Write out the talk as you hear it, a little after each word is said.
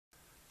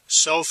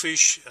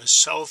Selfish,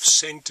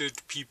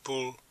 self-centered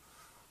people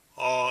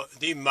are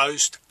the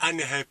most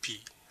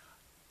unhappy,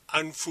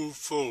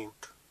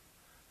 unfulfilled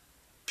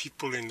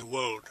people in the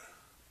world.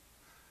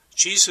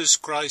 Jesus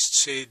Christ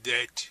said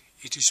that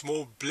it is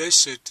more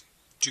blessed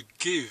to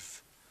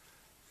give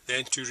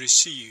than to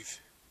receive.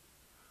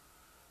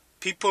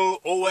 People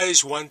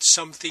always want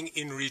something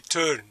in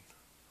return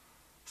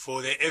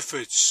for their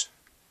efforts,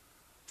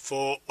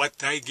 for what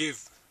they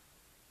give.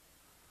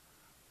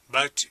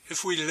 But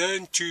if we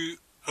learn to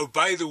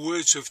obey the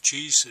words of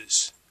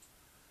Jesus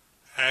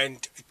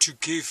and to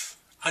give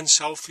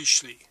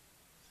unselfishly,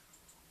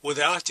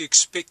 without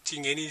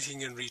expecting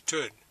anything in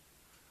return,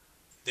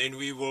 then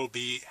we will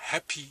be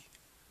happy,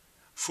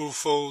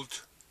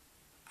 fulfilled,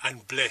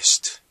 and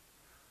blessed.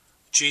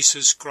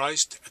 Jesus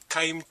Christ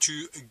came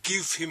to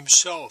give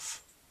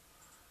himself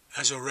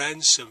as a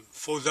ransom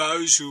for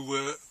those who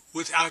were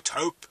without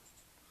hope,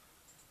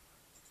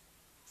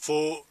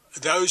 for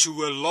those who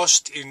were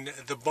lost in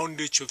the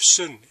bondage of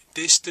sin,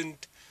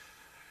 destined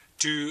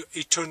to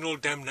eternal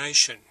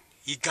damnation.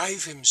 He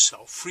gave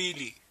himself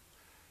freely.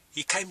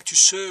 He came to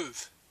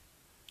serve,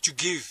 to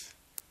give,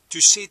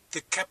 to set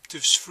the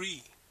captives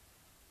free.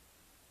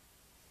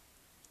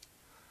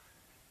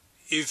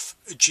 If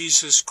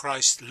Jesus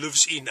Christ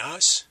lives in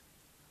us,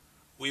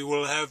 we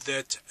will have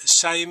that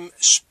same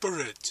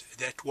spirit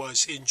that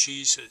was in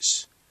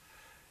Jesus.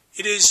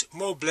 It is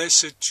more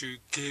blessed to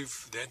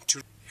give than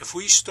to. If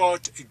we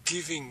start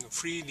giving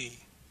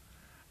freely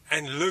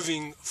and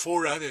living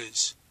for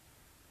others,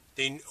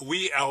 then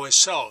we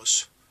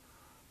ourselves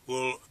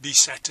will be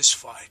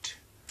satisfied.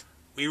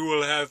 We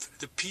will have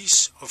the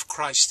peace of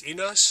Christ in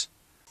us,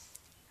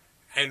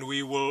 and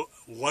we will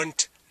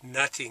want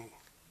nothing,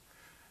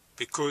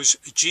 because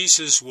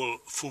Jesus will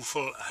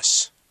fulfill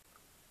us.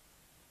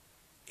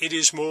 It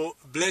is more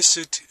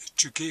blessed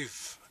to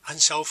give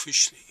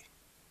unselfishly,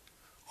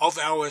 of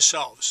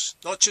ourselves,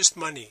 not just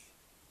money,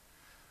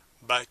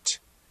 but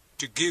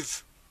to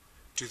give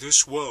to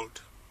this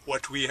world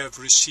what we have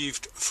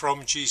received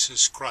from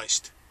Jesus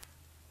Christ.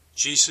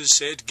 Jesus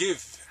said,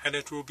 give, and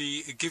it will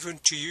be given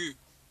to you.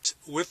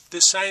 With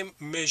the same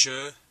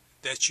measure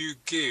that you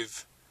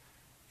give,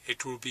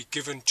 it will be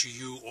given to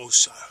you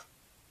also.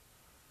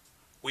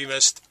 We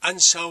must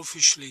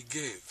unselfishly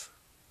give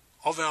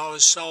of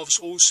ourselves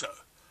also,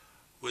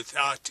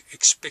 without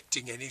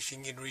expecting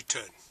anything in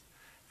return,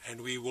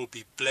 and we will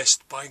be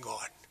blessed by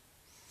God.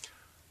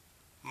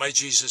 May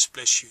Jesus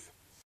bless you.